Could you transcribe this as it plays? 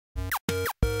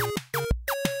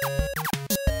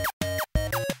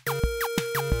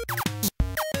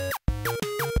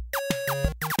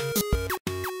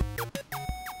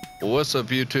What's up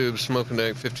YouTube, Smoking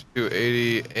Dank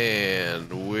 5280,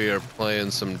 and we are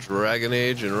playing some Dragon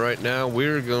Age, and right now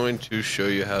we're going to show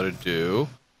you how to do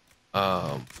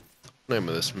name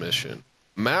of this mission,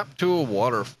 map to a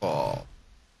waterfall.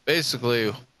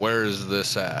 Basically, where is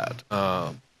this at?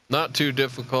 Not too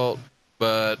difficult,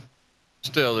 but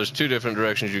still there's two different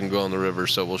directions you can go on the river,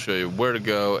 so we'll show you where to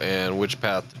go and which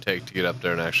path to take to get up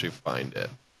there and actually find it.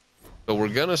 So we're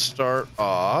gonna start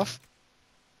off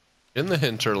in the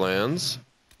Hinterlands,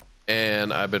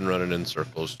 and I've been running in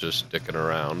circles just sticking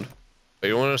around. But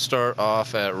you want to start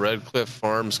off at Red Cliff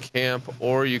Farms camp,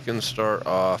 or you can start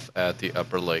off at the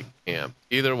Upper Lake camp.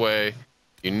 Either way,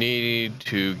 you need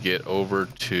to get over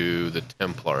to the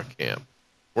Templar camp.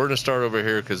 We're going to start over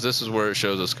here because this is where it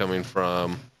shows us coming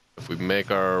from. If we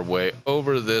make our way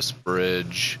over this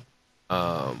bridge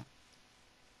to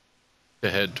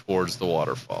head towards the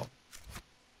waterfall.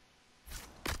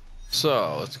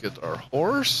 So let's get our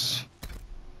horse.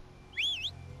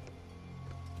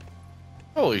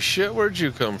 Holy shit, where'd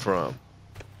you come from?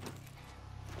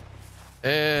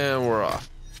 And we're off.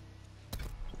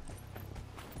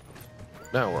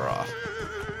 Now we're off.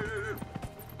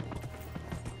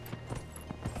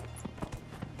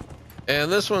 And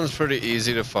this one's pretty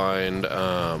easy to find.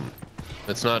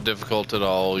 It's not difficult at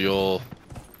all.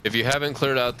 If you haven't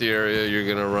cleared out the area,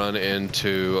 you're gonna run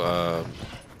into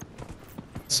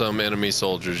some enemy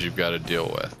soldiers you've got to deal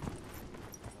with.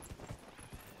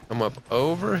 Come up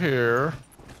over here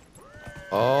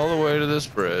all the way to this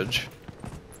bridge,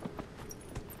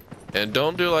 and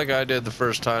don't do like I did the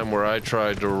first time where I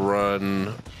tried to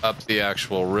run up the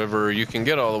actual river. You can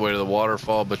get all the way to the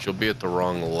waterfall, but you'll be at the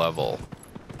wrong level.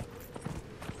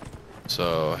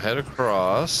 So head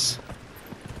across.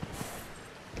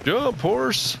 Jump,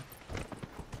 horse.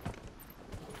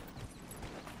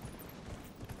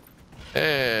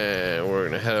 And we're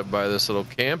gonna head up by this little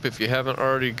camp. If you haven't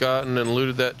already gotten and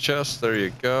looted that chest, there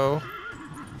you go.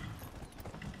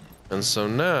 And so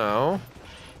now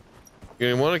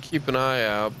you want to keep an eye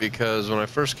out, because when I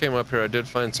first came up here I did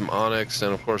find some onyx,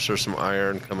 and of course there's some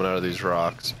iron coming out of these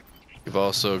rocks. You've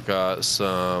also got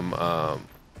some of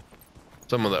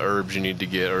the herbs you need to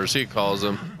get, or as he calls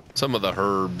them, some of the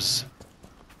herbs.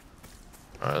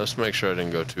 Alright, let's make sure I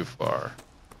didn't go too far.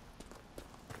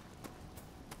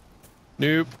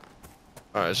 Nope.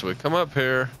 Alright, so we come up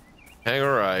here, hang a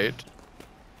right.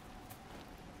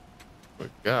 We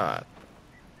got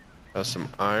some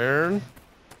iron.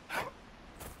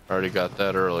 Already got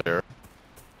that earlier.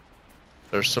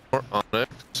 There's some more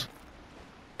onyx.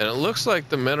 And it looks like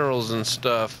the minerals and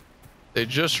stuff, they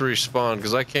just respawn,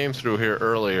 because I came through here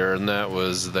earlier and that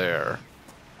was there.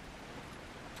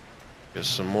 Get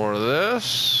some more of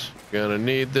this. Gonna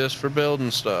need this for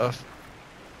building stuff.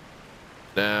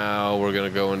 Now we're gonna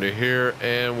go into here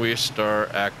and we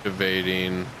start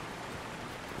activating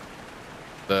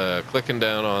clicking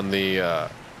down on the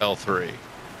L3,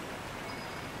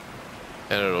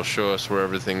 and it'll show us where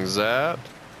everything's at.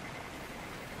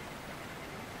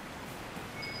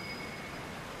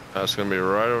 That's gonna be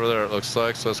right over there, it looks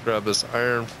like. So let's grab this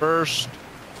iron first.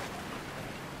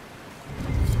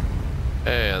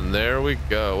 And there we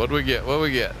go. What do we get? What do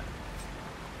we get?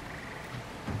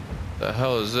 The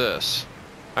hell is this?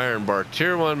 Iron bar,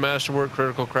 tier 1 masterwork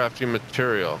critical crafting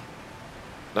material.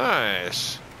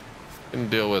 Nice. Can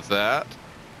deal with that.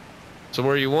 So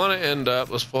where you want to end up,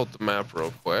 let's pull up the map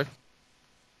real quick.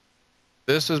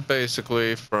 This is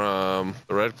basically from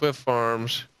the Red Cliff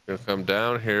Farms. You're gonna come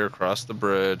down here, across the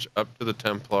bridge, up to the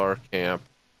Templar camp,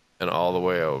 and all the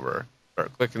way over.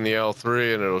 Start clicking the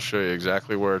L3 and it'll show you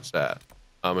exactly where it's at.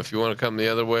 If you want to come the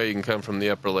other way, you can come from the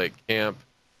Upper Lake camp.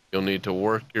 You'll need to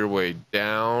work your way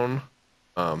down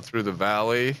through the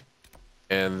valley,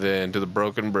 and then to the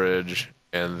broken bridge,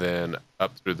 and then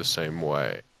up through the same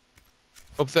way.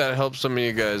 Hope that helps some of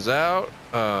you guys out.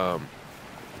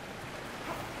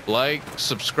 Like,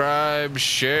 subscribe,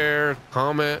 share,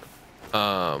 comment,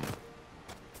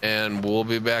 and we'll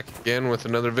be back again with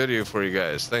another video for you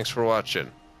guys. Thanks for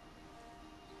watching.